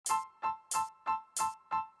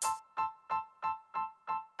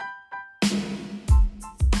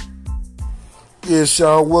Yes,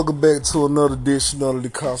 y'all. Welcome back to another edition of the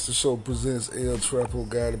Costa Show presents El Trapo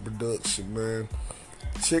Guided Production, man.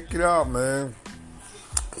 Check it out, man.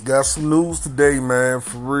 Got some news today, man,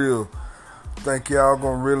 for real. Think y'all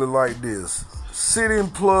gonna really like this. City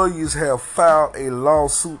employees have filed a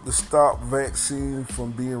lawsuit to stop vaccine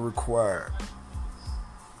from being required.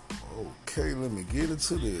 Okay, let me get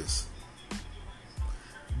into this.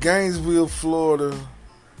 Gainesville, Florida,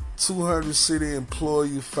 200 city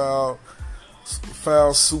employees filed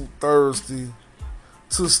suit Thursday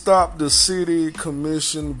to stop the city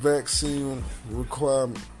commission vaccine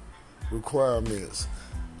requirements.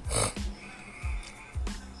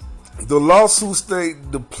 The lawsuit states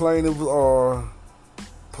the plaintiffs are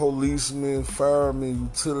policemen, firemen,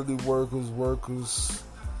 utility workers,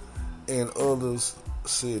 and other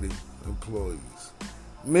city employees.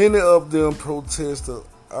 Many of them protested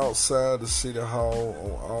outside the city hall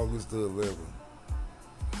on August the 11th.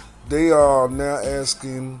 They are now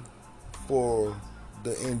asking for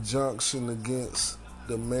the injunction against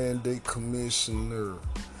the mandate commissioner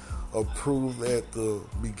approved at the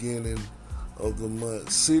beginning of the month.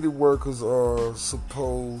 City workers are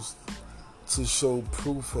supposed to show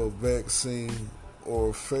proof of vaccine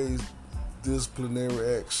or face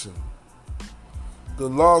disciplinary action. The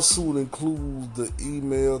lawsuit includes the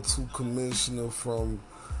email to Commissioner from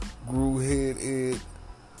Group Head Ed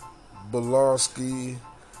Belarski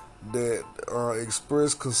that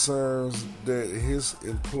expressed concerns that his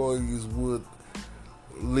employees would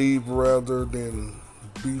leave rather than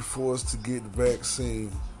be forced to get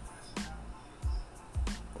vaccine.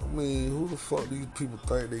 I mean, who the fuck these people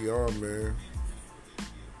think they are, man?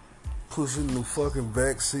 Pushing the fucking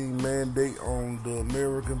vaccine mandate on the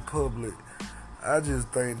American public. I just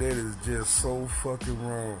think that is just so fucking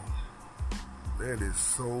wrong. That is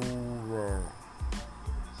so wrong.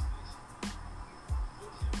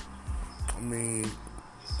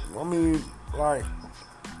 I mean, like,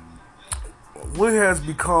 what has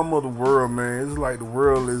become of the world, man? It's like the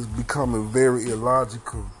world is becoming very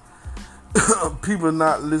illogical. People are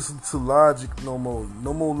not listening to logic no more.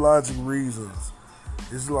 No more logic reasons.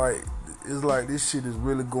 It's like this shit is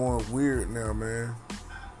really going weird now, man.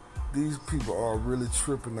 These people are really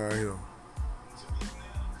tripping out here.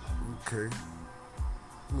 Okay.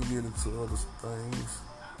 Let me get into other things.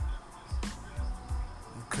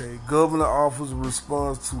 Okay, Governor offers a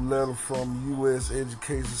response to letter from U.S.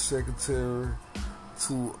 Education Secretary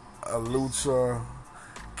to Alachua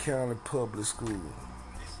County Public School.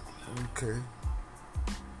 Okay.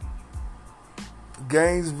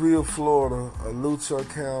 Gainesville, Florida, Alachua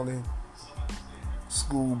County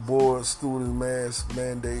School Board student mask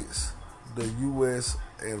mandates the U.S.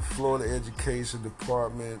 and Florida Education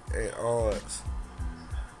Department at odds.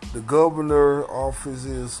 The governor's office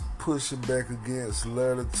is pushing back against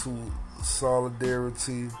letter to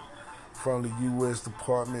solidarity from the U.S.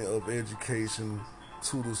 Department of Education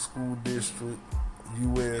to the school district.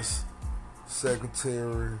 U.S.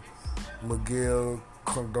 Secretary Miguel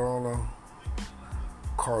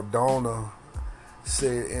Cardona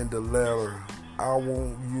said in the letter, "I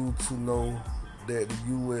want you to know that the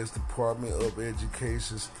U.S. Department of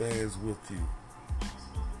Education stands with you."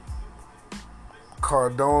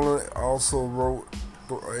 Cardona also wrote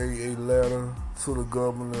a letter to the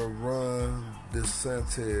governor Ron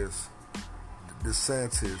DeSantis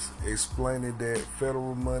explaining that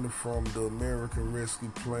federal money from the American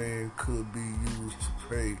Rescue Plan could be used to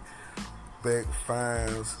pay back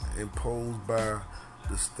fines imposed by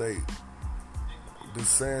the state.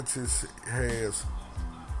 DeSantis has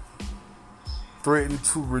threatened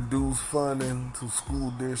to reduce funding to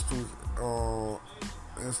school districts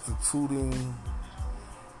instituting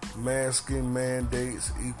masking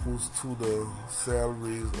mandates equals to the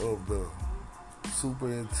salaries of the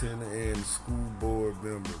superintendent and school board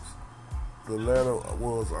members. The letter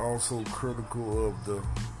was also critical of the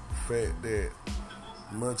fact that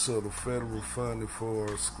much of the federal funding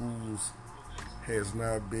for schools has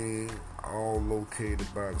not been all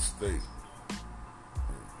located by the state.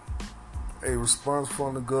 A response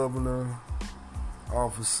from the governor's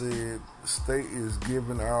office said the state is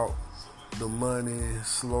giving out the money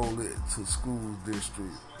slowly to school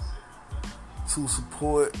districts to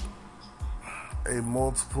support a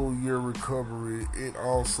multiple year recovery. It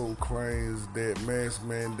also claims that mask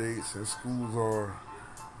mandates in schools are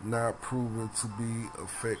not proven to be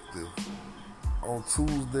effective. On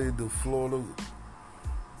Tuesday, the Florida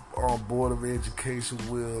Board of Education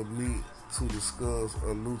will meet to discuss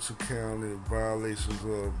Alachua County violations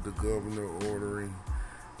of the governor ordering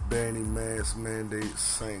banning mask mandate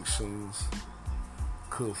sanctions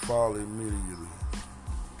could follow immediately.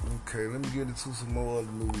 Okay, let me get into some more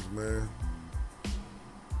other news, man.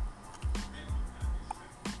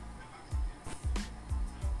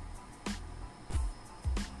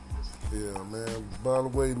 Yeah, man. By the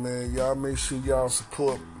way, man, y'all make sure y'all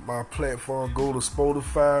support my platform. Go to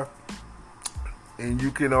Spotify, and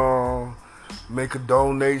you can make a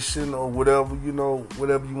donation or whatever,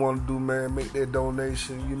 whatever you want to do, man. Make that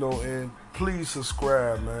donation, and please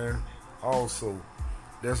subscribe, man. Also,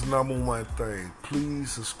 that's number one thing.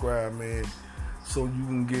 Please subscribe, man, so you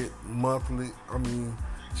can get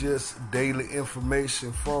just daily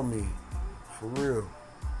information from me, for real.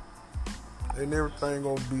 And everything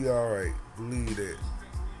gonna be alright. Believe that.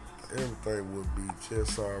 Everything will be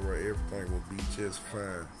just alright. Everything will be just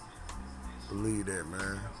fine. Believe that,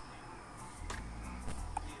 man.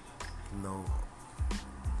 You know,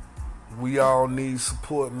 we all need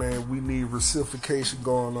support, man. We need reciprocation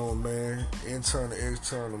going on, man. Internal,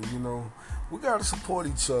 external. We gotta support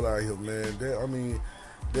each other out here, man.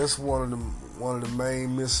 That's one of the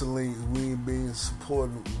main missing links. We ain't being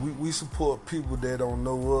supported. We support people that don't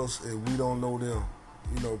know us and we don't know them.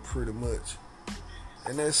 Pretty much.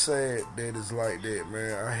 And that's sad that it's like that,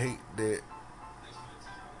 man. I hate that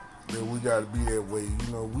we gotta be that way.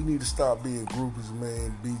 We need to stop being groupies,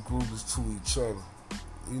 man. Be groupies to each other.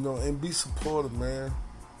 And be supportive, man.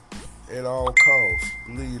 At all costs.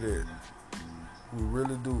 Believe that. We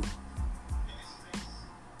really do.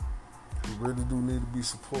 We really do need to be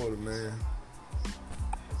supported, man.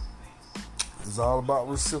 It's all about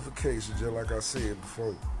reciprocation, just like I said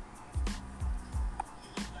before.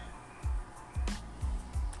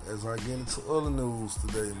 As I get into other news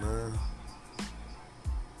today, man.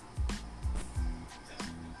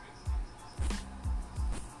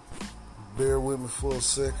 Bear with me for a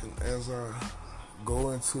second as I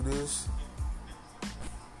go into this.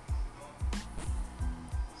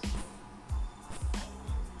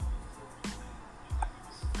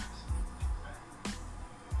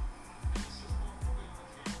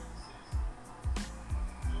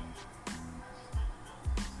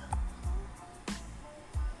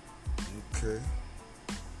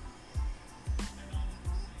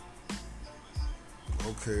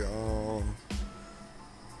 Okay.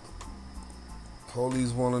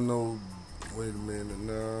 Police want to know. Wait a minute.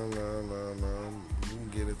 No. We can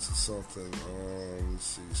get into something. Let me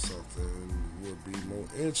see. Something would be more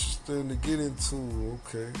interesting to get into.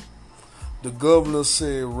 Okay. The governor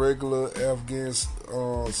said regular Afghan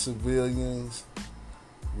civilians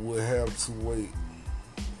would have to wait.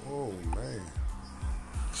 Oh man.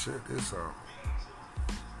 Check this out.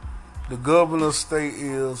 The governor's state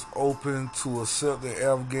is open to accepting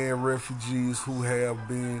Afghan refugees who have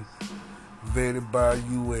been vetted by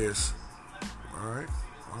U.S. Alright.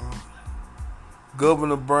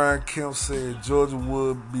 Governor Brian Kemp said Georgia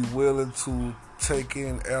would be willing to take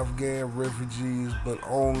in Afghan refugees, but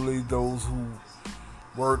only those who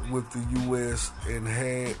worked with the U.S. and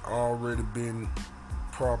had already been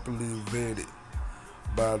properly vetted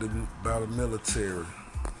by the military.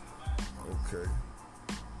 Okay.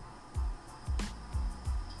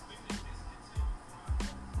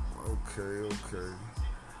 Okay.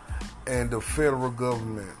 And the federal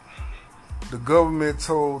government. The government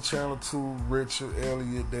told Channel 2 Richard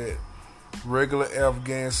Elliott that regular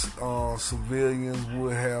Afghan civilians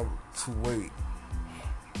would have to wait.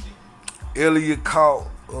 Elliott caught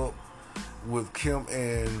up with Kemp,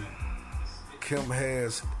 and Kemp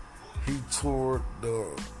he toured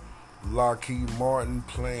the Lockheed Martin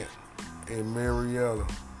plant in Marietta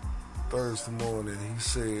Thursday morning. He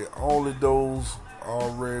said only those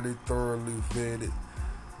already thoroughly vetted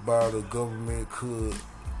by the government could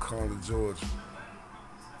come to Georgia.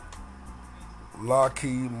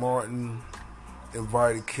 Lockheed Martin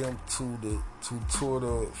invited Kemp to tour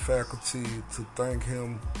the faculty to thank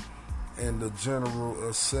him in the General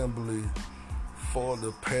Assembly for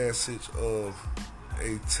the passage of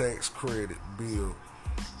a tax credit bill.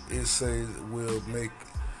 It says it will make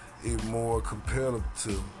it more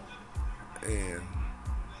competitive and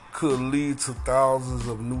could lead to thousands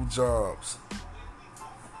of new jobs.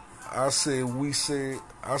 I said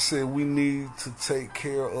we need to take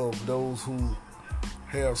care of those who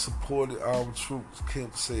have supported our troops,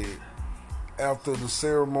 Kemp said. After the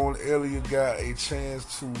ceremony, Elliott got a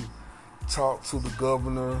chance to talk to the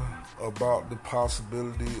governor about the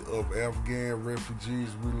possibility of Afghan refugees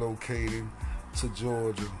relocating to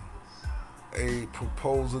Georgia, a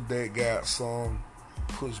proposal that got some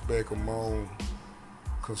pushback among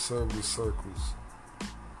conservative circles.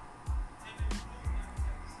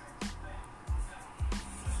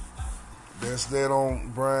 That's that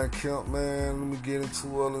on Brian Kemp, man. Let me get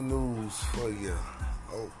into other news for you.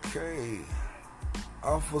 Okay.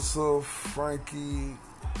 Officer Frankie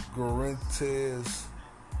Guarentes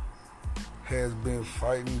has been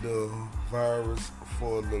fighting the virus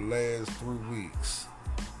for the last 3 weeks.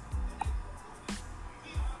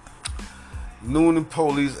 Noonan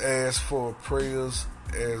police asked for prayers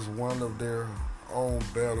as one of their own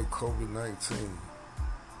battle COVID-19.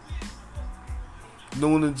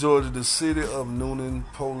 Noonan, Georgia, the city of Noonan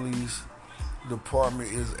Police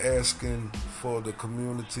Department is asking for the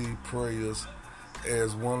community prayers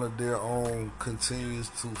as one of their own continues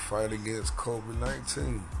to fight against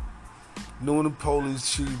COVID-19. Noonan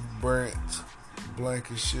Police Chief Brent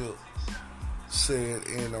Blankenship said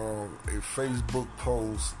in a Facebook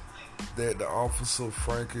post that the officer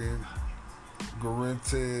Franklin Guerrero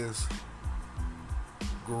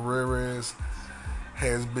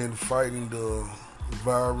has been fighting the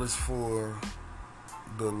virus for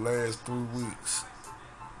the last 3 weeks.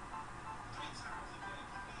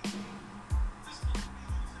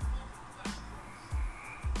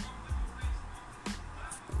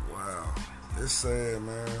 Wow, it's sad,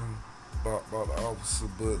 man, about the officer,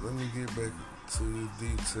 but let me get back to the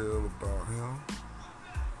detail about him.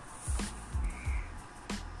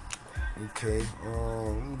 Okay,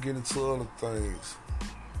 let me get into other things.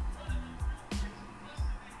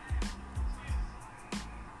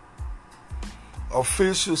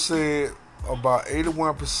 Officials said about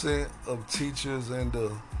 81% of teachers in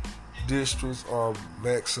the districts are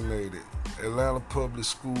vaccinated. Atlanta Public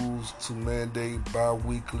Schools to mandate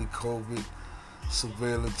bi-weekly COVID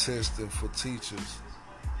surveillance testing for teachers.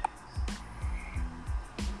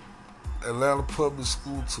 Atlanta Public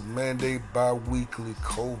School to mandate bi-weekly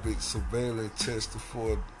COVID surveillance testing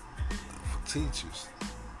for teachers.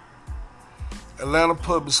 Atlanta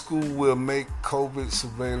Public School will make COVID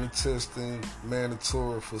surveillance testing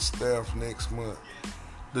mandatory for staff next month.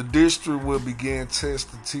 The district will begin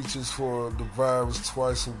testing teachers for the virus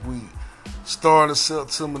twice a week. Starting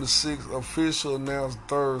September the 6th, official announced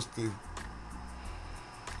Thursday.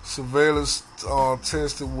 Surveillance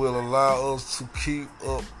testing will allow us to keep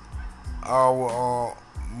up our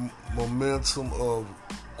momentum of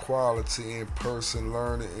quality in-person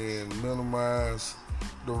learning and minimize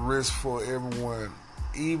the risk for everyone,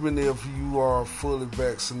 even if you are fully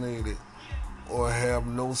vaccinated or have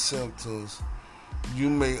no symptoms. You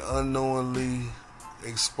may unknowingly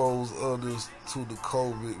expose others to the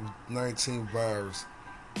COVID-19 virus,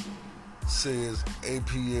 says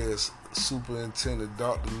APS Superintendent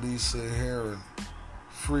Dr. Lisa Herron.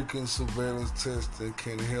 Frequent surveillance testing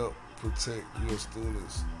can help protect your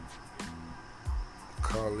students,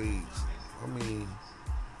 colleagues. I mean,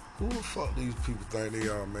 who the fuck these people think they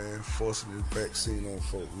are, man, forcing this vaccine on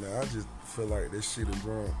folks? Man, I just feel like this shit is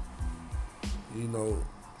wrong. You know,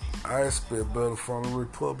 I expect better from the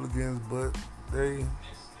Republicans, but they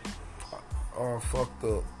are fucked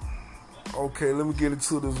up. Okay, let me get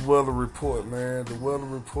into this weather report, man. The weather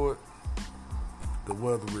report,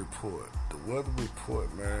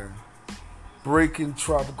 man. Breaking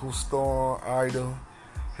tropical storm Ida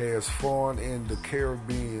has formed in the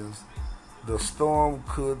Caribbean. The storm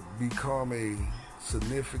could become a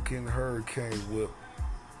significant hurricane with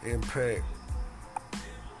impact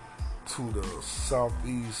to the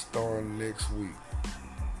southeast starting next week.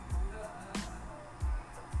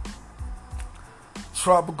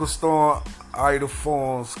 Tropical storm Ida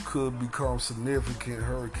forms could become significant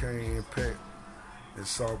hurricane impact in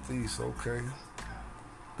southeast. Okay.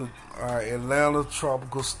 Atlanta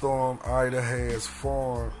tropical storm Ida has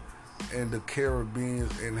formed in the Caribbean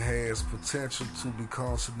and has potential to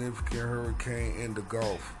become significant hurricane in the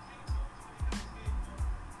Gulf.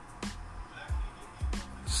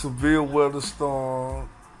 Severe weather storm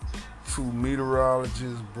to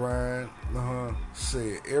meteorologist Brian Mahan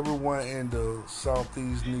said everyone in the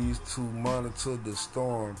southeast needs to monitor the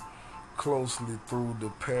storm closely through the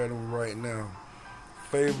pattern right now.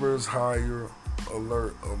 Favors higher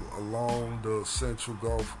alert along the central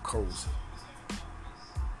Gulf Coast.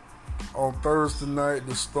 On Thursday night,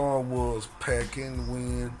 the storm was packing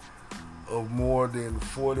wind of more than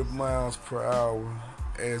 40 miles per hour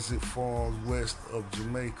as it forms west of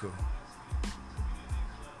Jamaica.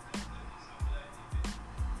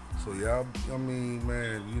 So y'all, I mean,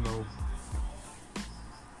 man, you know,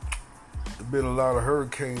 there's been a lot of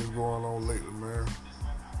hurricanes going on lately, man.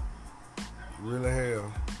 Really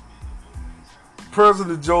have.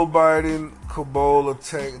 President Joe Biden cabal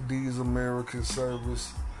attacked these American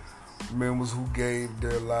service members who gave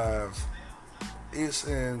their lives. It's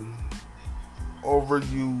an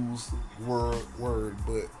overused word,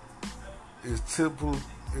 but it's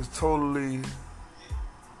totally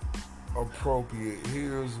appropriate.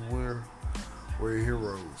 Here's where we're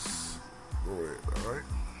heroes. Go ahead, all right?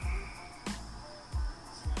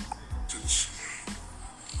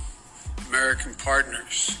 American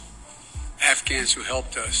partners, Afghans who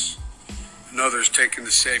helped us, and others taking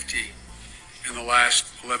the safety in the last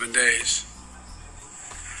 11 days.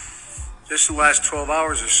 Just in the last 12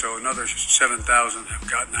 hours or so, another 7,000 have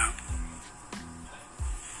gotten out.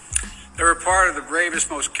 They were part of the bravest,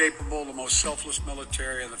 most capable, the most selfless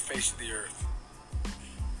military on the face of the earth.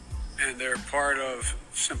 And they're part of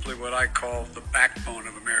simply what I call the backbone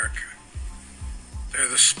of America. They're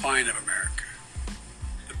the spine of America,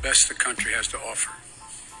 the best the country has to offer.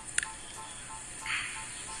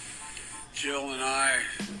 Jill and I,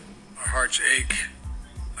 our hearts ache,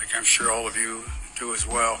 like I'm sure all of you do as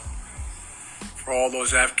well, for all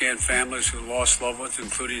those Afghan families who lost loved ones,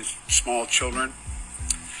 including small children,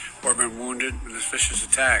 or have been wounded in this vicious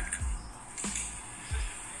attack.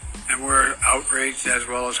 And we're outraged as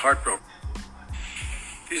well as heartbroken.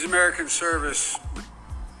 These American service.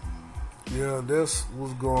 Yeah, that's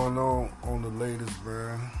what's going on the latest,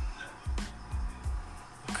 man.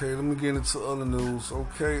 Okay, let me get into other news.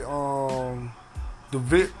 Okay, the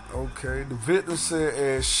victim said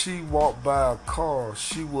as she walked by a car,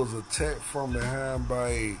 she was attacked from behind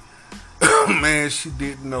by a man she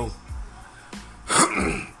didn't know.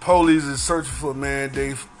 Police is searching for a man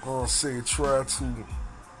they said tried to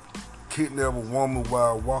kidnap a woman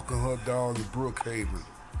while walking her dog in Brookhaven.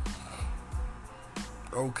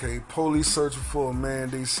 Okay, police searching for a man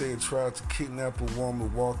they said tried to kidnap a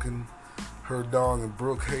woman walking her dog in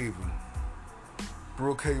Brookhaven,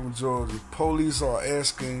 Georgia. Police are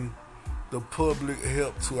asking the public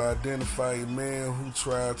help to identify a man who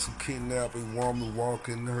tried to kidnap a woman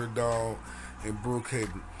walking her dog in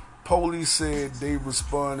Brookhaven. Police said they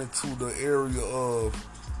responded to the area of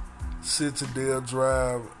Citadel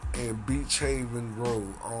Drive and Beach Haven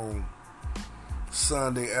Road on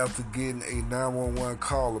Sunday after getting a 911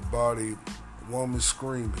 call about a woman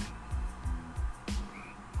screaming.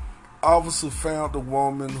 Officer found the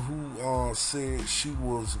woman who said she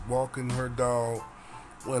was walking her dog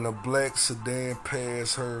when a black sedan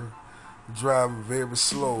passed her, driving very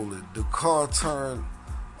slowly. The car turned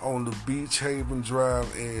on the Beach Haven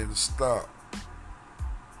Drive and stopped.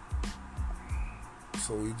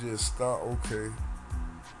 So he just stopped, okay.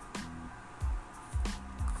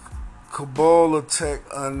 Kabul attack,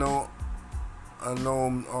 unknown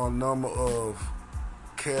number of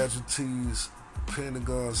casualties.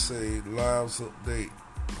 Pentagon say lives update.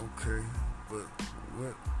 Okay, but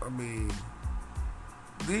what I mean,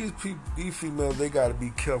 these people, these females, they gotta be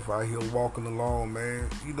careful out here walking along, man.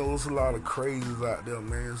 You know, there's a lot of crazies out there,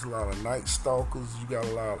 man. There's a lot of night stalkers. You got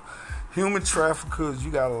a lot of human traffickers.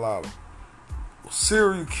 You got a lot of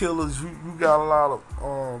serial killers. You got a lot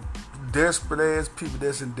of desperate ass people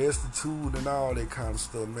that's in destitute and all that kind of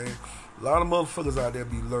stuff, man. A lot of motherfuckers out there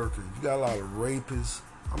be lurking. You got a lot of rapists.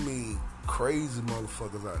 I mean, crazy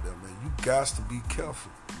motherfuckers out there, man. You got to be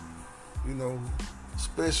careful. You know,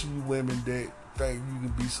 especially you women that think you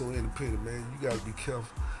can be so independent, man. You got to be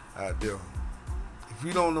careful out there. If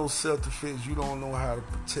you don't know self-defense, you don't know how to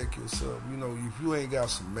protect yourself. You know, if you ain't got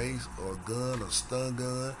some mace or a gun or stun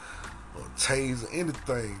gun or taser,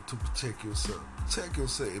 anything to protect yourself. Protect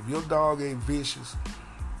yourself. If your dog ain't vicious,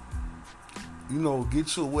 you know,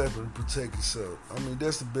 get you a weapon and protect yourself. I mean,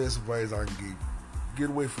 that's the best advice I can give you. Get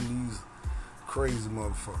away from these crazy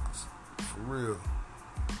motherfuckers. For real.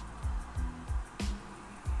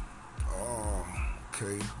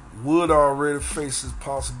 Okay. Wood already faces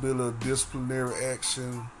possibility of disciplinary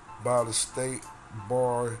action by the state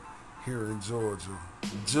bar here in Georgia.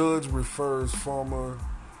 The judge refers former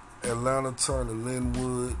Atlanta attorney Lynn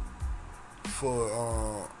Wood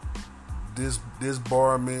for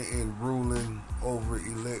disbarment and ruling over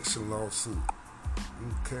election lawsuit.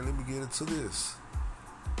 Okay, let me get into this.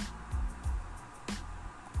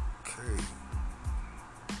 Okay.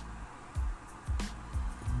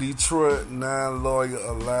 Detroit 9 lawyer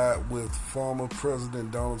allied with former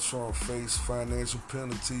President Donald Trump face financial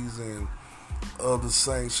penalties and other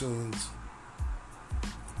sanctions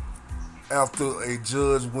after a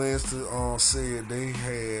judge Wednesday said they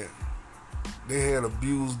had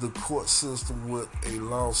abused the court system with a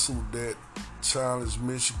lawsuit that challenged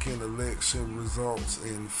Michigan election results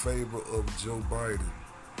in favor of Joe Biden.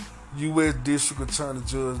 U.S. District Attorney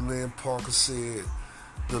Judge Lynn Parker said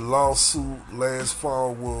the lawsuit last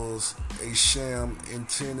fall was a sham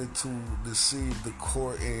intended to deceive the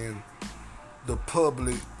court and the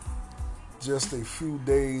public just a few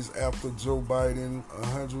days after Joe Biden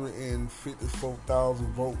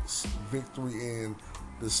 154,000 votes victory in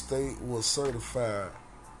the state was certified.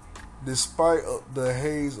 Despite the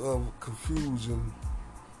haze of confusion,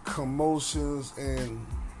 commotion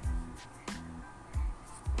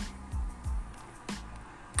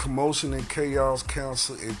and chaos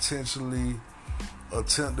counsel intended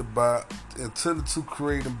to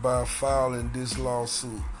create by filing this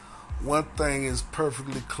lawsuit. One thing is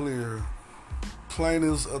perfectly clear.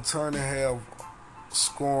 Plaintiff's attorney have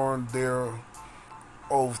scorned their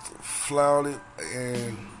oath, flouted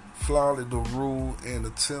the rule and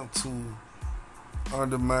attempt to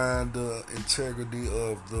undermine the integrity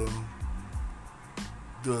of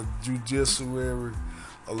the judiciary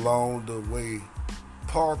along the way.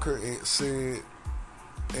 Parker said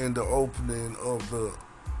in the opening of a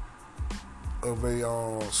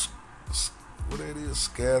what that is,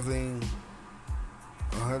 scathing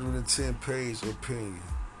 110-page opinion.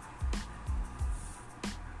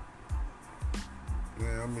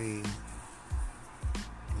 Yeah, I mean,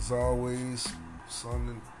 there's always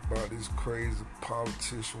something about this crazy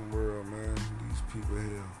politician world, man. These people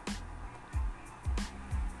here.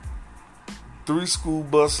 3 school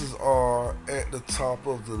buses are at the top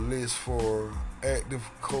of the list for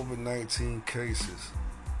active COVID-19 cases.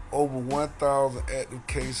 Over 1,000 active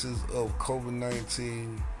cases of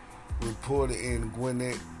COVID-19 reported in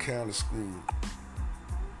Gwinnett County School.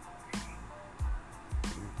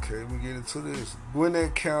 Okay, let me get into this.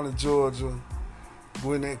 Gwinnett County, Georgia.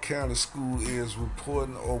 Gwinnett County School is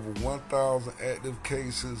reporting over 1,000 active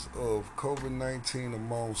cases of COVID-19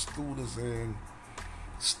 among students and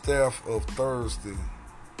staff of Thursday.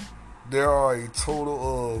 There are a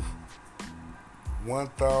total of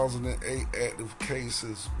 1,008 active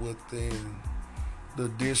cases within the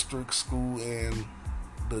district school and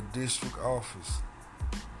the district office.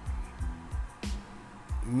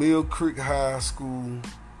 Mill Creek High School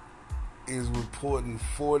is reporting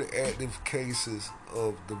 40 active cases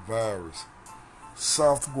of the virus.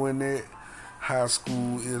 South Gwinnett High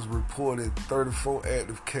School is reporting 34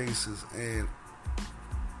 active cases, and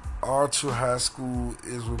Archer High School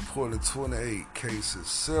is reporting 28 cases.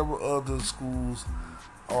 Several other schools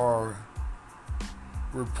are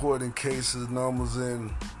reporting cases numbers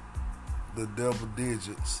in the double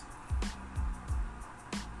digits.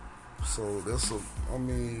 So I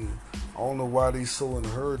don't know why they so in a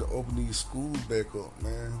hurry to open these schools back up,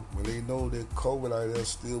 man, when they know that COVID out there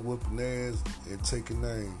still whipping ass and taking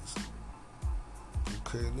names.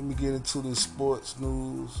 Okay, let me get into the sports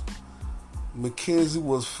news. McKenzie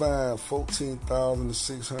was fined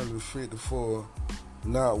 $14,650 for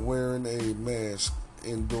not wearing a mask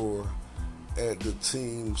indoor at the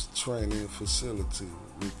team's training facility.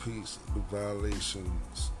 Repeats the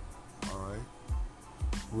violations. Alright.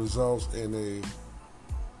 Results in a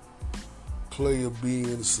player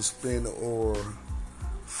being suspended or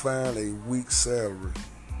fined a week's salary.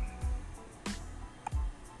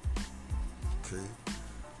 Okay.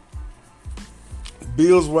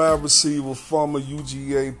 Bills wide receiver, former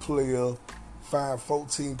UGA player, fined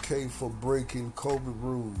 $14,000 for breaking COVID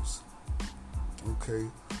rules.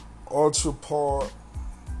 Okay. Ultra Park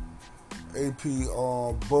AP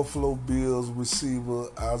Buffalo Bills receiver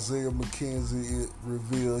Isaiah McKenzie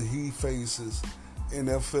revealed he faces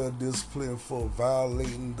NFL discipline for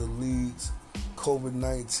violating the league's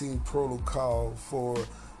COVID-19 protocol for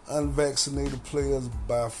unvaccinated players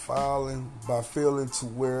by failing to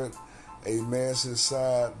wear a mask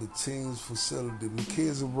inside the team's facility.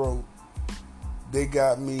 McKenzie wrote, "They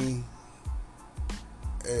got me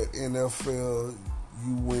at NFL,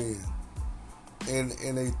 you win."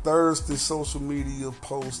 In a Thursday social media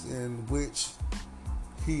post in which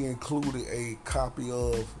he included a copy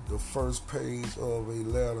of the first page of a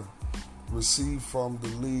letter received from the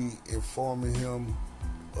league informing him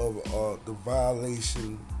of the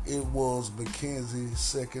violation. It was McKenzie's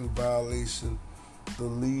second violation. The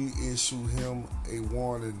league issued him a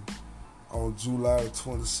warning on July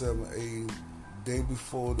 27, a day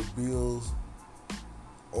before the Bills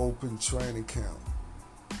opened training camp.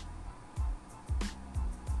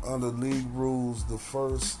 Under league rules, the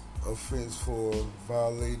first offense for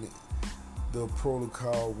violating the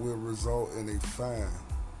protocol will result in a fine.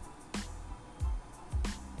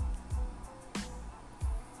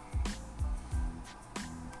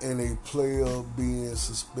 And a player being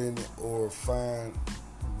suspended or fined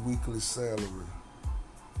weekly salary.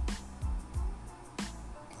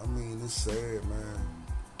 I mean, it's sad, man.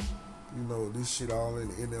 You know, this shit all in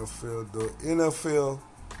the NFL. The NFL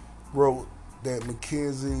wrote that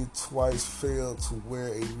McKenzie twice failed to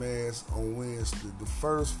wear a mask on Wednesday. The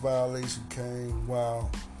first violation came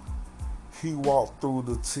while he walked through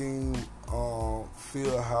the team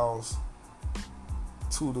field house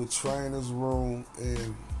to the trainer's room,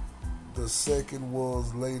 and the second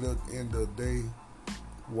was later in the day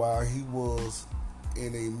while he was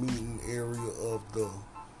in a meeting area of the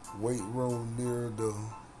weight room near the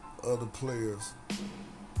other players.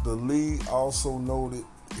 The league also noted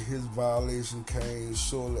his violation came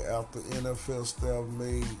shortly after NFL staff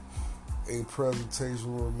made a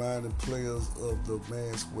presentation reminding players of the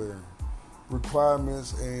mask wearing.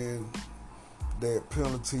 requirements and that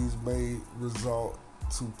penalties may result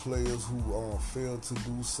to players who fail to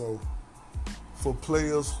do so. For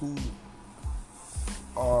players who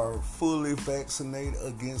are fully vaccinated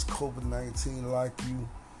against COVID-19 like you,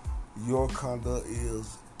 your conduct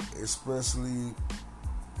is expressly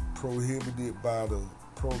prohibited by the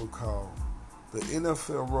protocol. The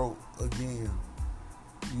NFL wrote again,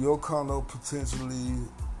 your conduct potentially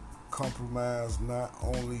compromise not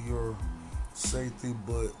only your safety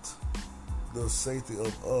but the safety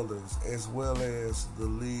of others, as well as the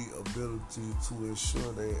league ability to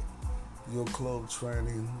ensure that your club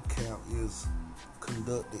training camp is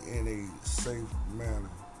conducted in a safe manner.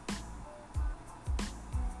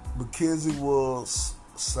 McKenzie was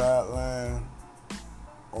sidelined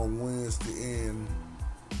on Wednesday and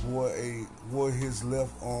wore his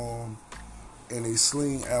left arm in a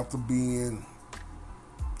sling after being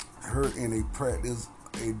hurt in a practice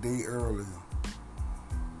a day earlier.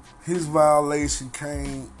 His violation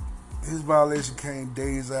came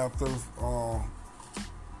days after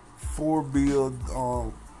four Bill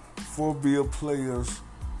players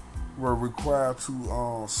were required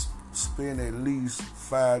to spend at least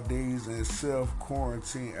 5 days in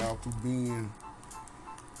self-quarantine after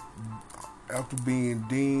being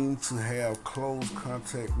deemed to have close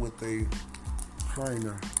contact with a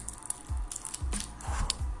trainer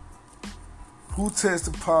who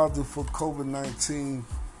tested positive for COVID-19.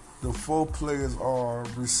 The 4 players are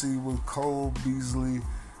receivers Cole Beasley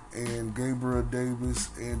and Gabriel Davis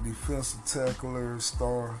and defensive tackler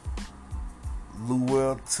star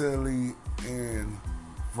Luell Telley and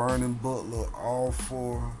Vernon Butler. All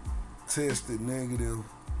 4 tested negative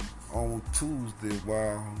on Tuesday,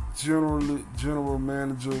 while General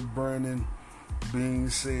Manager Brandon Beane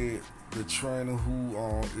said the trainer who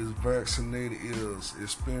is vaccinated is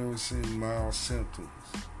experiencing mild symptoms.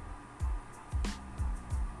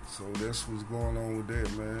 So that's what's going on with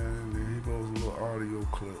that, man. And then here goes a little audio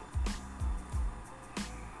clip.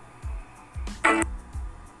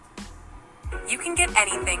 You can get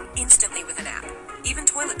anything instantly with an app, even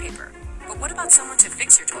toilet paper. But what about someone to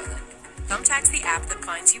fix your toilet? Thumbtack's the app that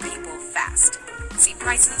finds you people fast. See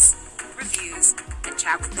prices, reviews, and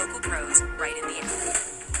chat with local pros right in the app.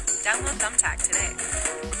 Download Thumbtack today.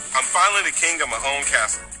 I'm finally the king of my own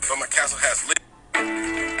castle, but my castle has lit.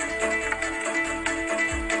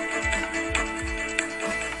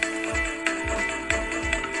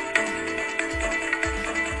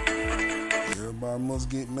 Everybody must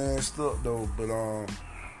get mashed up though, but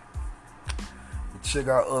check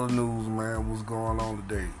out other news, man. What's going on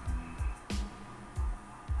today?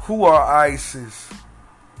 Who are ISIS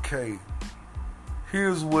K?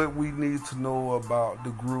 Here's what we need to know about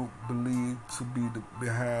the group believed to be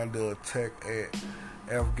behind the attack at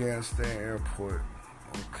Afghanistan airport.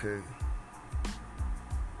 Okay.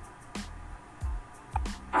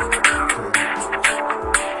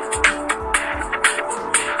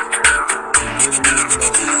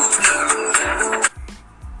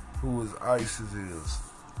 Who is ISIS is.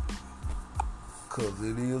 Because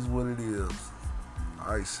it is what it is.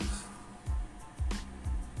 ISIS.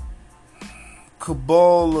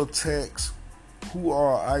 Kabul attacks. Who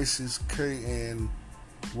are ISIS K and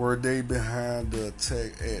were they behind the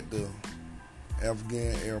attack at the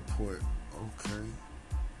Afghan airport? Okay.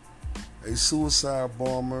 A suicide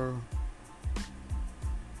bomber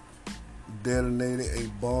detonated a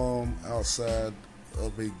bomb outside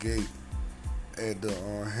of a gate at the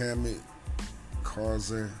Hamid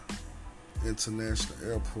Karzai International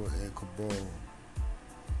Airport in Kabul,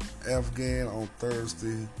 Afghan on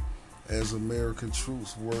Thursday as American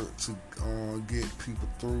troops worked to get people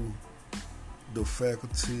through the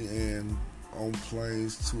faculty and on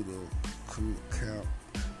planes to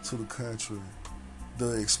the country.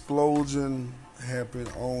 The explosion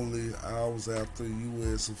happened only hours after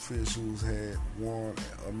U.S. officials had warned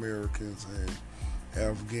Americans and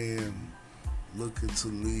Afghans looking to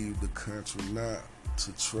leave the country not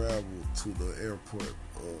to travel to the airport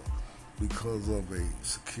because of a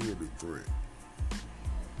security threat.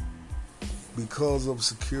 Because of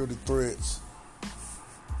security threats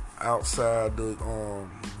outside the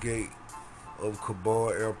gate of Kabul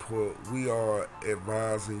airport, we are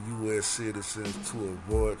advising U.S. citizens to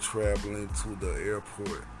avoid traveling to the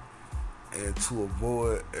airport and to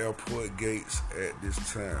avoid airport gates at this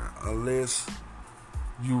time unless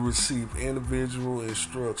you receive individual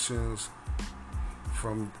instructions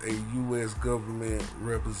from a U.S. government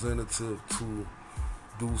representative to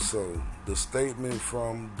do so. The statement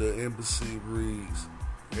from the embassy reads,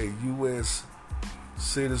 a U.S.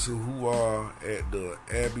 citizen who are at the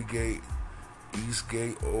Abbey Gate, East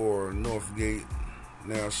Gate, or North Gate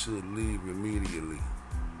now should leave immediately.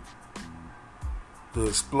 The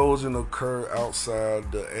explosion occurred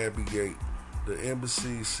outside the Abbey Gate. The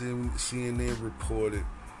embassy, CNN reported,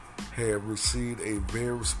 had received a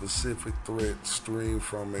very specific threat stream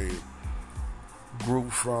from a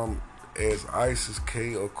group from as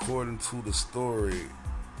ISIS-K. According to the story,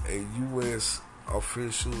 a U.S.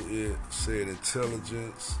 official said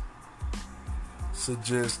intelligence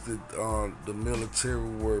suggested the military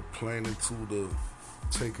were planning to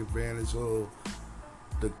take advantage of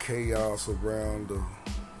the chaos around the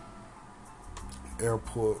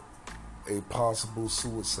airport, a possible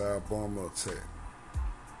suicide bomber attack.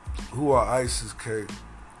 Who are ISIS-K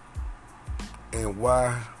and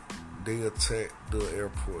why they attacked the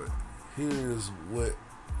airport? Here is what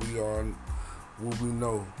we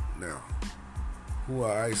know now. Who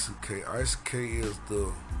are ISIS-K? ISIS-K is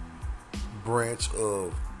the branch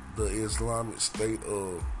of the Islamic State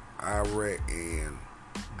of Iraq and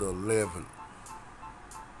the Levant,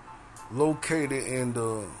 located in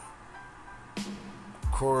the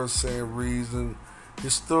Khorasan region.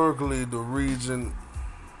 Historically, the region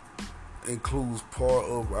includes part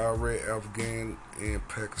of Iraq, Afghanistan, and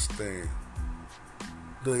Pakistan.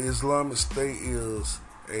 The Islamic State is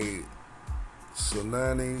a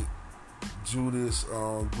Sunni Judaist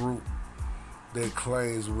group that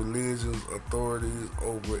claims religious authorities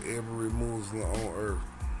over every Muslim on earth.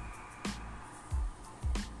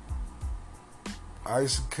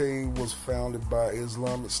 ISIS-K was founded by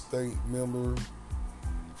Islamic State members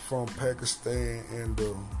from Pakistan and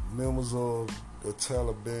the members of the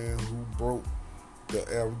Taliban who broke the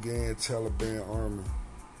Afghan Taliban army.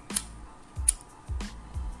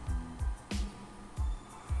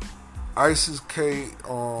 ISIS-K,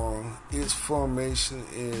 its formation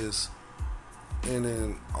is in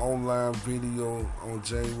an online video on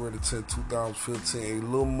January 10, 2015. A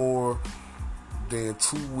little more than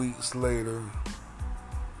 2 weeks later,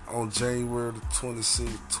 on January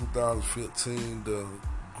 26, 2015, the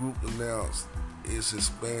group announced its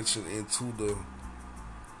expansion into the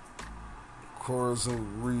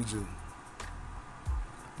Khorasan region.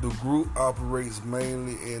 The group operates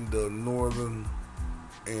mainly in the northern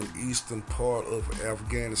and eastern part of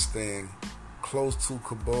Afghanistan, close to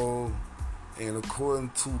Kabul, and according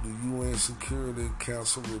to the UN Security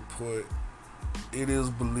Council report, it is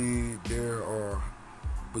believed there are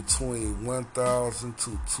between 1,000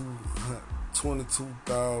 to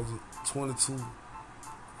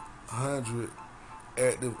 2,200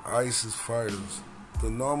 active ISIS fighters.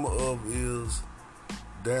 The number of is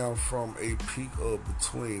down from a peak of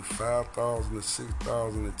between 5,000 and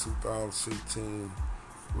 6,000 in 2016,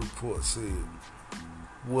 report said.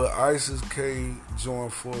 Will ISIS-K join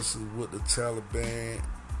forces with the Taliban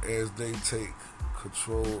as they take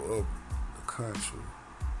control of the country?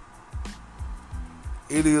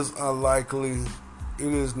 It is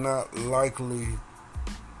not likely.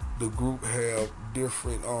 The group have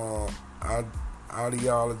different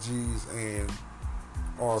ideologies and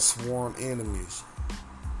are sworn enemies.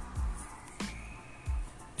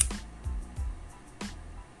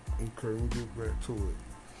 Okay, we'll get back to it.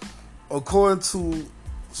 According to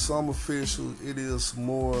some officials, it is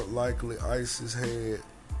more likely ISIS had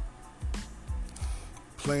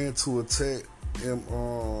planned to attack and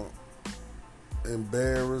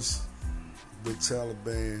embarrass the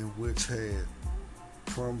Taliban, which had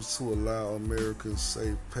promised to allow Americans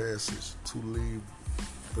safe passage to leave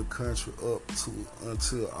the country up to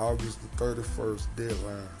until August the 31st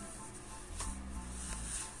deadline.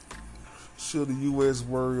 Should the U.S.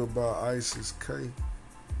 worry about ISIS-K?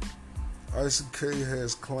 ISIS-K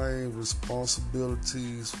has claimed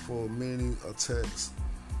responsibilities for many attacks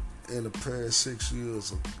in the past 6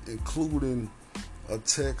 years, including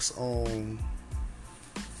attacks on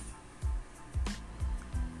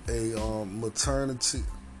a maternity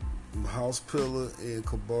hospital in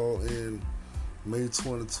Kabul in May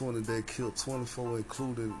 2020 that killed 24,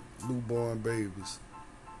 including newborn babies.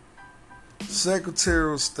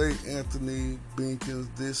 Secretary of State Anthony Blinken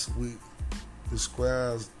this week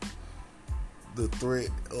describes the threat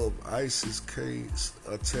of ISIS-K's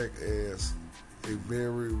attack as a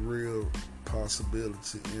very real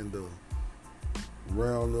possibility in the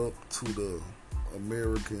round-up to the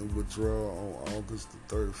American withdrawal on August the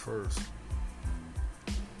 31st.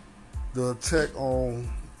 The attack on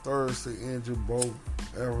Thursday injured both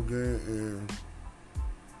Afghan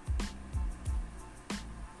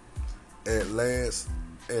and at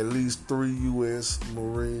least 3 U.S.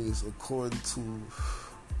 Marines, according to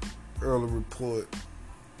early report.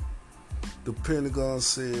 The Pentagon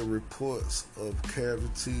said reports of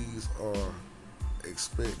casualties are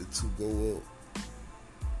expected to go up.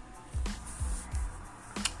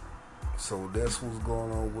 So that's what's going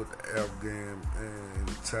on with the Afghan and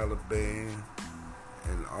the Taliban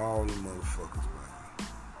and all the motherfuckers,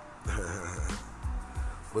 man.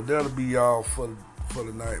 But that'll be all for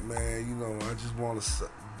the night, man. You know, I just want to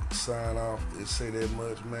sign off and say that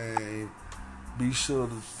much, man. Be sure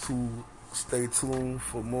to stay tuned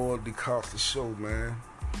for more of the Costa Show, man.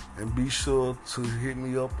 And be sure to hit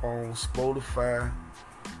me up on Spotify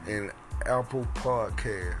and Apple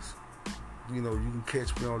Podcasts. You know, you can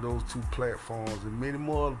catch me on those 2 platforms and many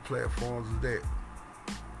more other platforms as that.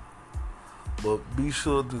 But be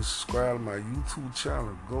sure to subscribe to my YouTube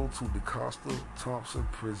channel. Go to DeCosta Thompson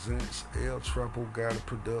Presents El Trapo Guided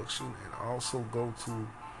Production, and also go to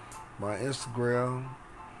my Instagram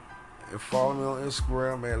and follow me on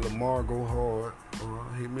Instagram at Lamar Go Hard.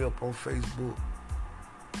 Hit me up on Facebook.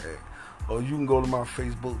 Or you can go to my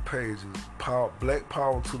Facebook page. Black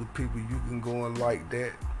Power to the People. You can go and like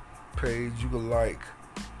that page. You can like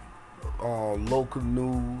local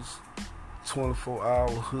news, 24-hour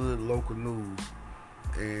hood local news.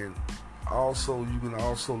 And also you can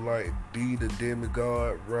also like D the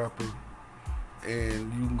Demigod rapper.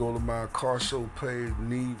 And you can go to my car show page,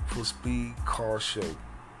 Need for Speed Car Show.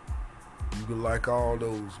 You can like all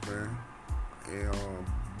those, man. And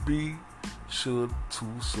be sure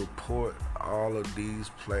to support all of these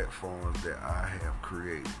platforms that I have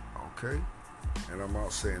created, okay? And I'm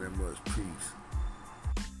out saying that much. Peace.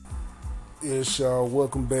 Yes, y'all,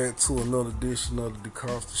 welcome back to another edition of the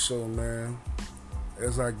DeCosta Show, man.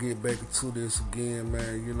 As I get back into this again,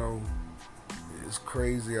 man, you know, it's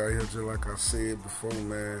crazy out here, just like I said before,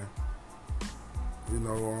 man. You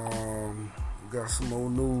know, got some more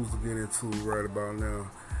news to get into right about now.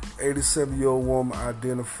 87-year-old woman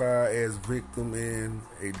identified as victim in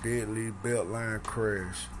a deadly Beltline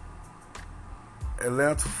crash.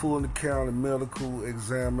 Atlanta Fulton County Medical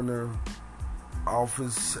Examiner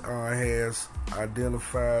Office has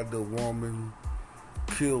identified the woman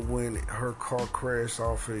killed when her car crashed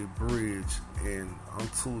off a bridge and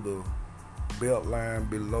onto the Beltline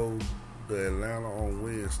below the Atlanta on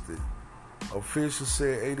Wednesday. Officials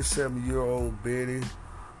said 87-year-old Betty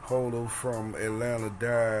Holder from Atlanta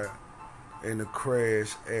died in the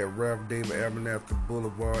crash at Ralph David Abernathy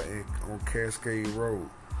Boulevard on Cascade Road.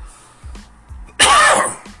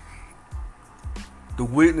 The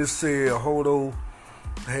witness said Holder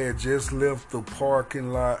had just left the parking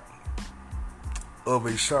lot of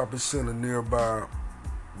a shopping center nearby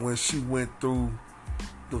when she went through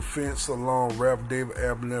the fence along Ralph David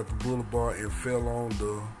Abernathy Boulevard and fell on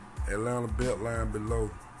the Atlanta Beltline below.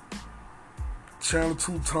 Channel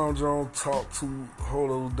 2 Tom Jones talked to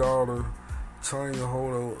Holder's daughter, Tanya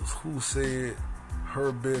Holder, who said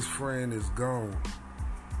her best friend is gone.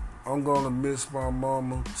 I'm gonna miss my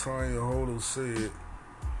mama, Tanya Holder said.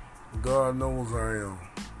 God knows I am.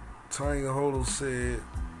 Tanya Holder said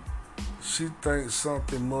she thinks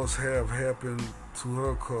something must have happened to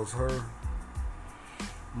her cause her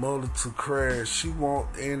mother to crash. She want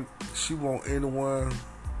anyone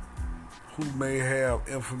who may have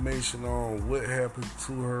information on what happened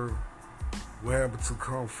to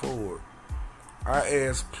come forward. I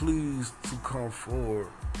ask please to come forward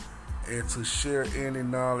and to share any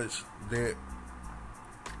knowledge that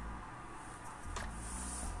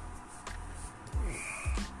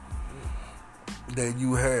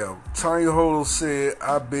you have. Tanya Holder said,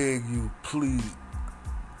 I beg you, plead.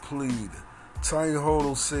 Tanya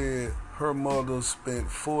Holder said her mother spent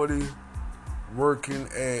 40 working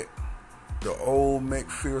at the old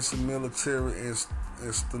McPherson military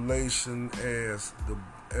installation as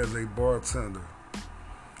a bartender.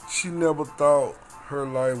 She never thought her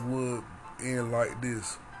life would end like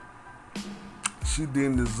this. She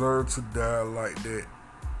didn't deserve to die like that,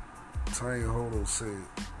 Tanya Holder said.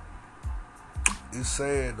 It's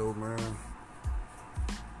sad though, man.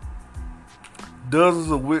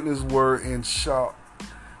 Dozens of witnesses were in shock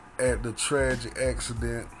at the tragic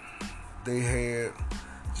accident they had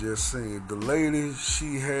just seen. The lady,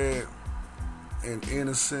 she had an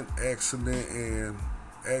innocent accident and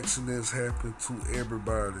accidents happen to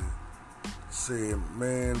everybody, said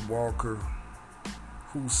Man Walker,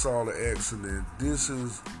 who saw the accident. This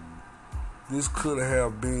could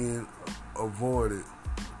have been avoided.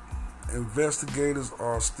 Investigators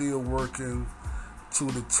are still working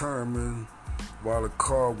to determine why the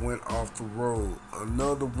car went off the road.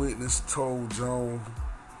 Another witness told Jones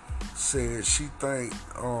said she think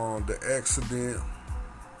the accident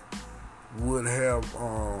would have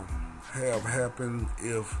happened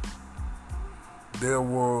if there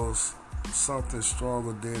was something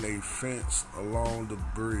stronger than a fence along the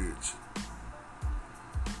bridge.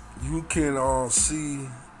 You can see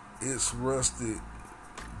it's rusted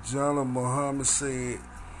John Muhammad said,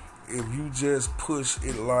 if you just push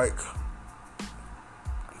it like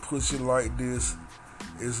this,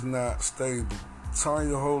 it's not stable.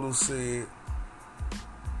 Tanya Holder said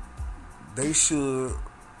they should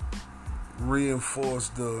reinforce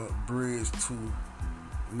the bridge to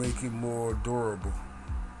make it more durable.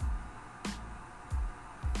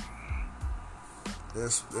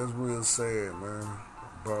 That's real sad, man.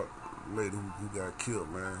 About the lady who got killed,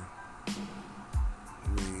 man. I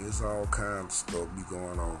mean, it's all kinds of stuff be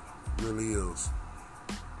going on. It really is.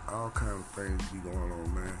 All kinds of things be going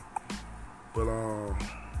on, man. But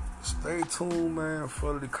stay tuned, man,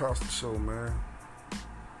 for the Costa Show, man.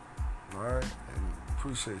 Alright? And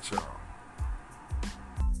appreciate y'all.